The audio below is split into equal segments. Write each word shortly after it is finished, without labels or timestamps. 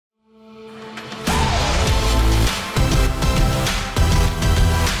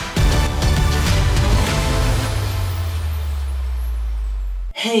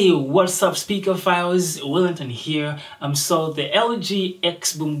Hey, what's up, speaker files? Wellington here. So the LG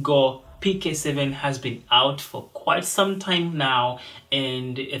XBOOM Go PK7 has been out for quite some time now,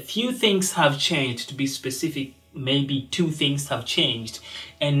 and a few things have changed. To be specific, maybe two things have changed,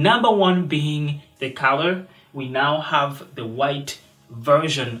 and number one being the color. We now have the white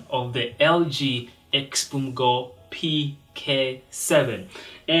version of the LG XBOOM Go PK7,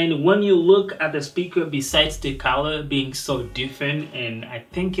 and when you look at the speaker, besides the color being so different, and I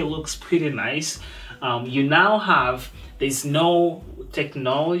think it looks pretty nice, you now have, there's no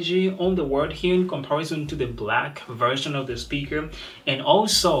technology on the word here in comparison to the black version of the speaker, and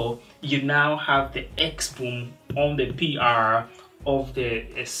also you now have the XBOOM on the PR of the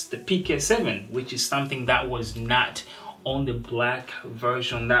PK7, which is something that was not on the black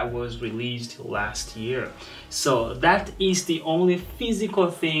version that was released last year. So that is the only physical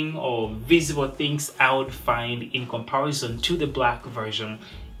thing or visible things I would find in comparison to the black version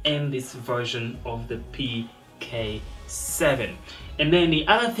and this version of the PK7. And then the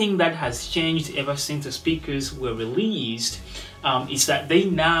other thing that has changed ever since the speakers were released is that they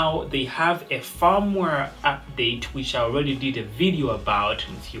have a firmware update, which I already did a video about.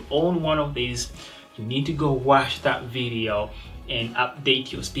 If you own one of these, you need to go watch that video and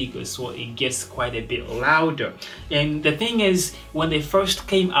update your speakers so it gets quite a bit louder. And the thing is, when they first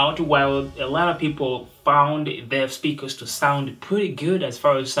came out, while a lot of people found their speakers to sound pretty good as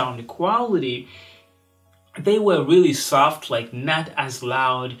far as sound quality, they were really soft, like not as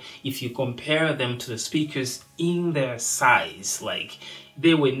loud if you compare them to the speakers in their size. Like,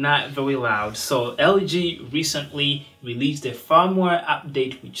 they were not very loud. So LG recently released a firmware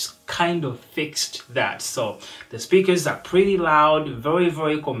update which kind of fixed that. So the speakers are pretty loud, very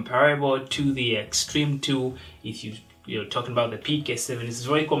comparable to the Xtreme 2. If you're talking about the PK7, it's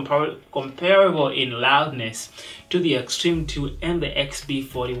very comparable in loudness to the Xtreme 2 and the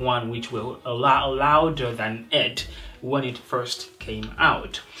XB41, which were a lot louder than it when it first came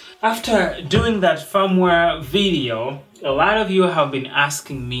out. After doing that firmware video, a lot of you have been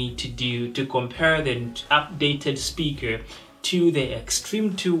asking me to compare the updated speaker to the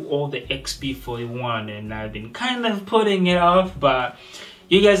Xtreme 2 or the XB41, and I've been kind of putting it off, but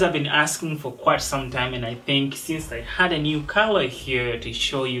you guys have been asking for quite some time, and I think since I had a new color here to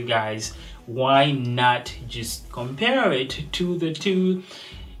show you guys, why not just compare it to the two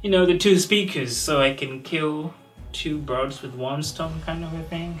speakers, so I can kill two birds with one stone kind of a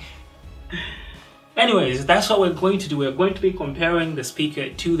thing. Anyways, that's what we're going to do. We're going to be comparing the speaker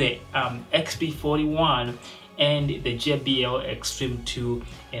to the XB41 and the JBL Xtreme 2,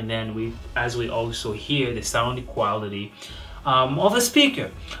 and then as we also hear the sound quality of the speaker.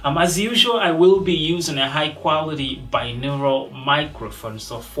 As usual, I will be using a high quality binaural microphone,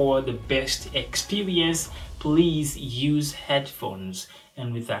 so for the best experience, please use headphones.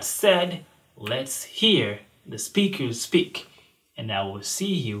 And with that said, let's hear the speakers speak, and I will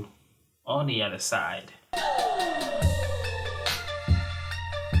see you on the other side.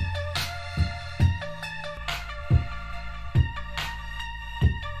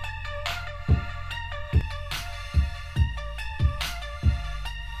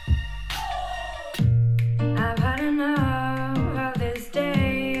 I've had enough of this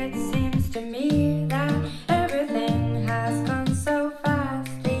day. It seems to me that everything has gone so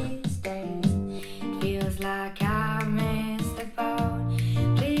fast these days. It feels like I missed the boat.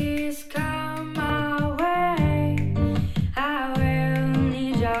 Please come my way.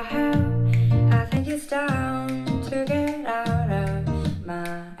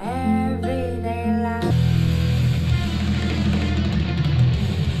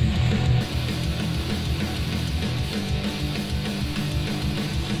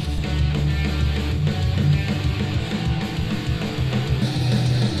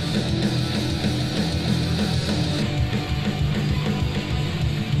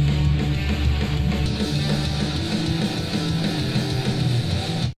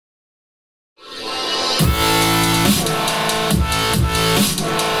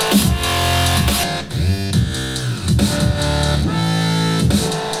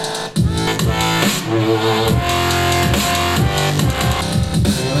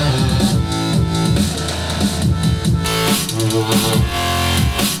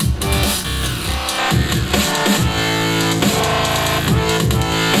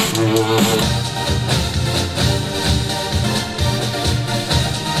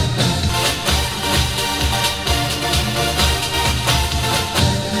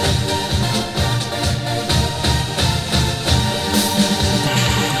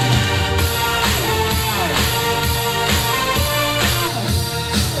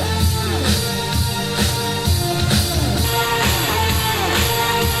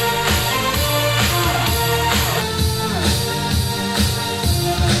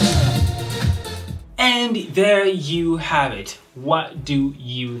 there you have it. What do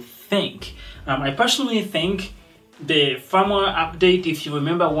you think? I personally think the firmware update, if you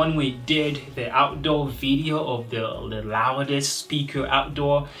remember when we did the outdoor video of the loudest speaker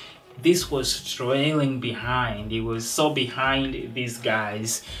outdoor, this was trailing behind. It was so behind these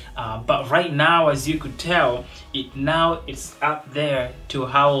guys, but right now, as you could tell, it's up there to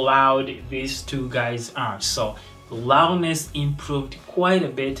how loud these two guys are. So loudness improved quite a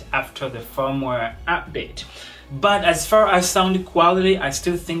bit after the firmware update. But as far as sound quality, I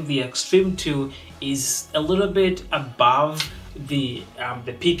still think the Xtreme 2 is a little bit above the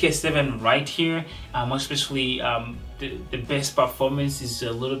PK7 right here. Especially the best performance is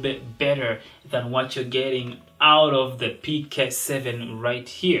a little bit better than what you're getting out of the PK7 right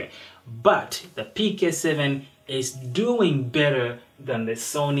here. But the PK7 is doing better than the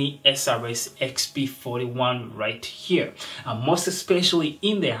Sony SRS XB41 right here, most especially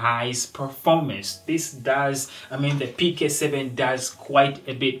in the highest performance. The PK7 does quite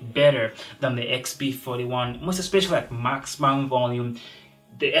a bit better than the XB41, most especially at maximum volume.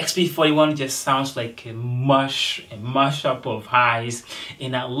 The XB41 just sounds like a mashup of highs,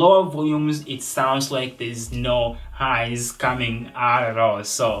 and at lower volumes it sounds like there's no highs coming out at all.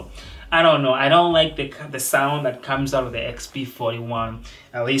 So I don't know, I don't like the sound that comes out of the XB41,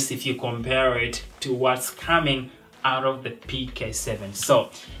 at least if you compare it to what's coming out of the PK7. So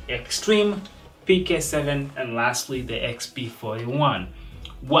Xtreme, PK7, and lastly the XB41.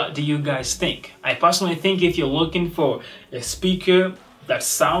 What do you guys think? I personally think if you're looking for a speaker that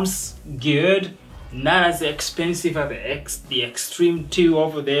sounds good, not as expensive as the Xtreme 2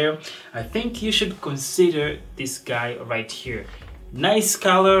 over there, I think you should consider this guy right here. Nice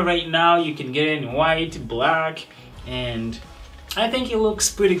color right now. You can get it in white, black, and I think it looks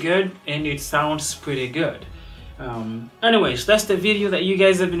pretty good and it sounds pretty good. Anyways, that's the video that you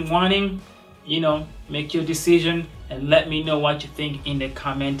guys have been wanting. Make your decision and let me know what you think in the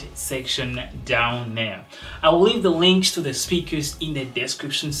comment section down there. I will leave the links to the speakers in the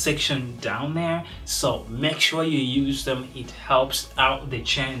description section down there, so make sure you use them. It helps out the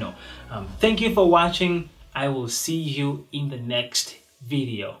channel. Thank you for watching. I will see you in the next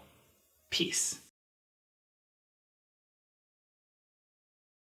video. Peace.